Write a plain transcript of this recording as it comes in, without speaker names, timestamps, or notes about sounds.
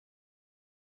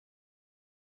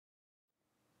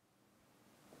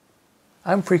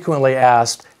I'm frequently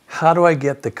asked, how do I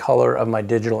get the color of my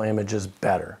digital images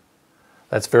better?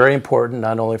 That's very important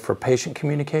not only for patient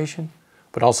communication,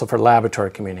 but also for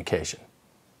laboratory communication.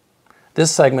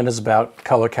 This segment is about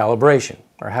color calibration,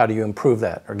 or how do you improve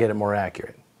that or get it more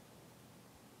accurate.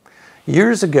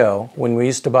 Years ago, when we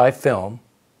used to buy film,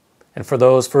 and for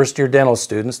those first-year dental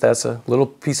students, that's a little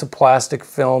piece of plastic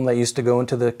film that used to go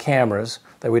into the cameras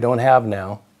that we don't have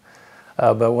now.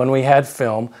 But when we had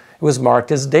film, it was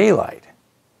marked as daylight.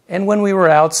 And when we were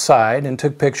outside and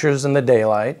took pictures in the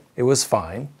daylight, it was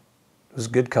fine. It was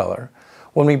good color.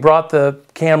 When we brought the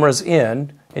cameras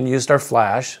in and used our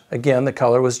flash, again, the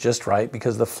color was just right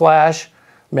because the flash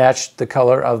matched the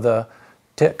color of the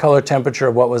color temperature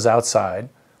of what was outside.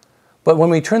 But when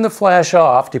we turned the flash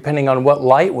off, depending on what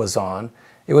light was on,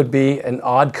 it would be an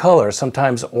odd color,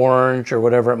 sometimes orange or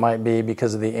whatever it might be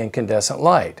because of the incandescent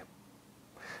light.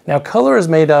 Now, color is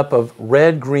made up of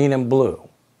red, green, and blue.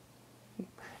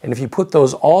 And if you put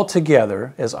those all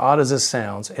together, as odd as this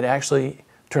sounds, it actually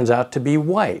turns out to be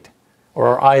white, or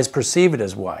our eyes perceive it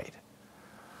as white.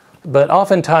 But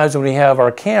oftentimes when we have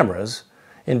our cameras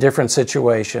in different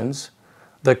situations,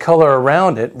 the color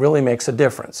around it really makes a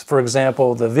difference. For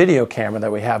example, the video camera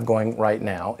that we have going right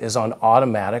now is on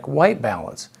automatic white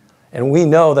balance. And we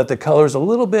know that the color is a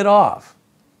little bit off.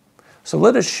 So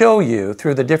let us show you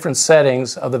through the different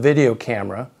settings of the video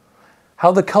camera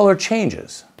how the color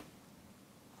changes.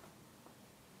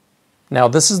 Now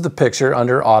this is the picture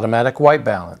under automatic white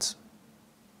balance.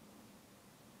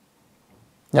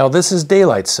 Now this is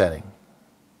daylight setting.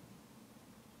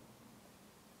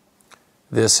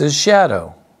 This is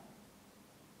shadow.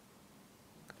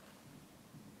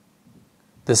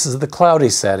 This is the cloudy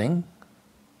setting.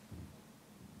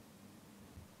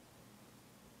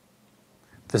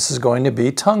 This is going to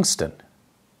be tungsten.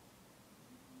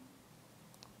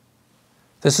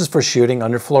 This is for shooting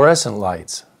under fluorescent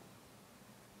lights.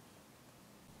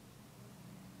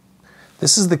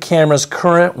 This is the camera's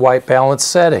current white balance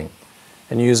setting,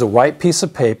 and you use a white piece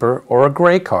of paper or a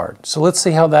gray card. So let's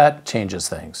see how that changes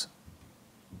things.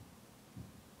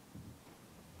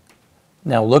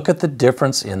 Now look at the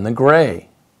difference in the gray.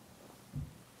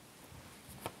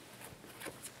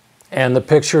 And the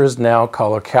picture is now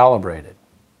color calibrated.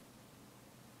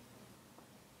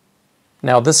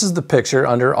 Now this is the picture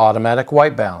under automatic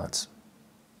white balance.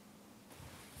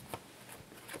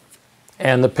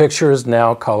 And the picture is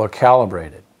now color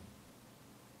calibrated.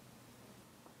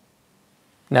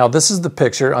 Now this is the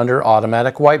picture under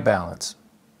automatic white balance.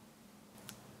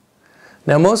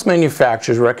 Now most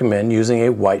manufacturers recommend using a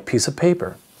white piece of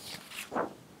paper.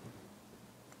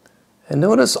 And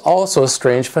notice also a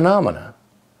strange phenomena,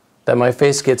 that my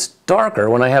face gets darker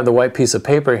when I have the white piece of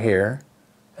paper here,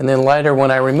 and then lighter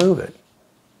when I remove it.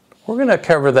 We're going to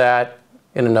cover that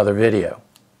in another video.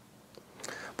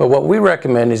 But what we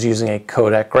recommend is using a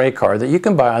Kodak gray card that you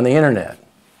can buy on the internet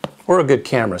or a good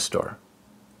camera store.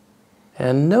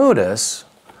 And notice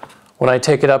when I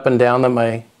take it up and down that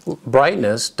my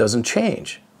brightness doesn't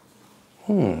change.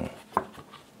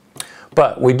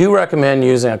 But we do recommend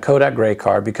using a Kodak gray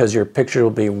card because your picture will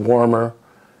be warmer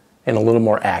and a little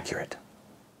more accurate.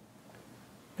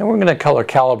 And we're going to color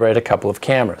calibrate a couple of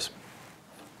cameras.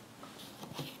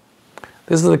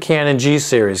 This is the Canon G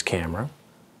series camera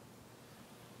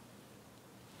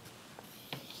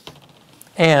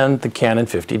and the Canon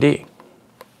 50D.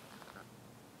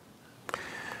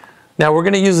 Now we're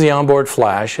going to use the onboard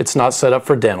flash. It's not set up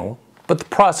for dental, but the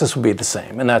process will be the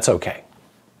same, and that's okay.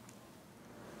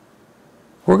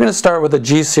 We're going to start with a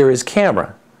G series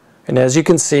camera, and as you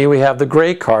can see we have the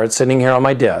gray card sitting here on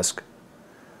my desk.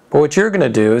 But what you're going to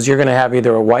do is you're going to have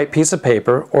either a white piece of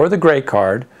paper or the gray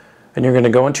card, and you're going to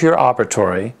go into your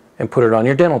operatory and put it on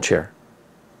your dental chair.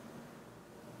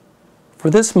 For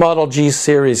this Model G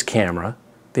series camera,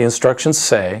 the instructions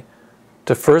say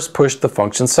to first push the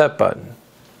function set button.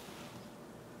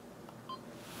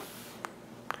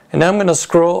 And now I'm going to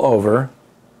scroll over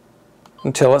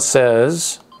until it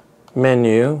says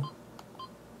Menu,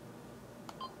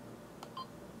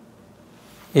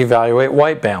 Evaluate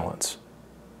White Balance.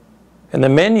 And the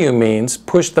menu means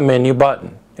push the menu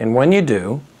button. And when you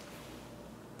do,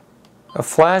 a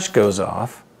flash goes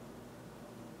off,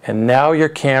 and now your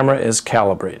camera is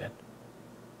calibrated.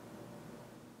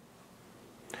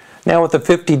 Now with the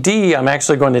 50D, I'm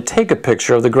actually going to take a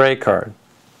picture of the gray card.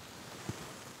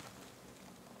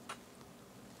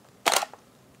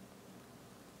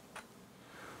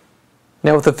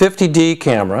 Now with the 50D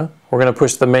camera, we're going to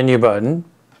push the menu button,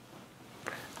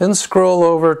 then scroll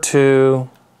over to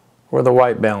where the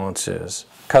white balance is,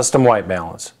 custom white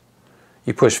balance.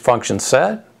 You push function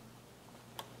set,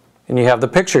 and you have the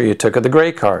picture you took of the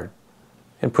gray card.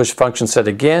 and push function set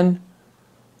again,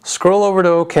 scroll over to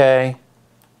OK,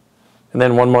 and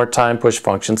then one more time push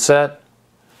function set,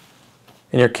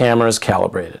 and your camera is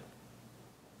calibrated.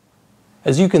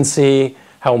 As you can see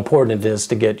how important it is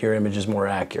to get your images more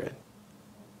accurate.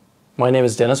 My name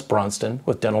is Dennis Braunston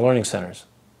with Dental Learning Centers.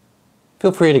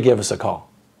 Feel free to give us a call.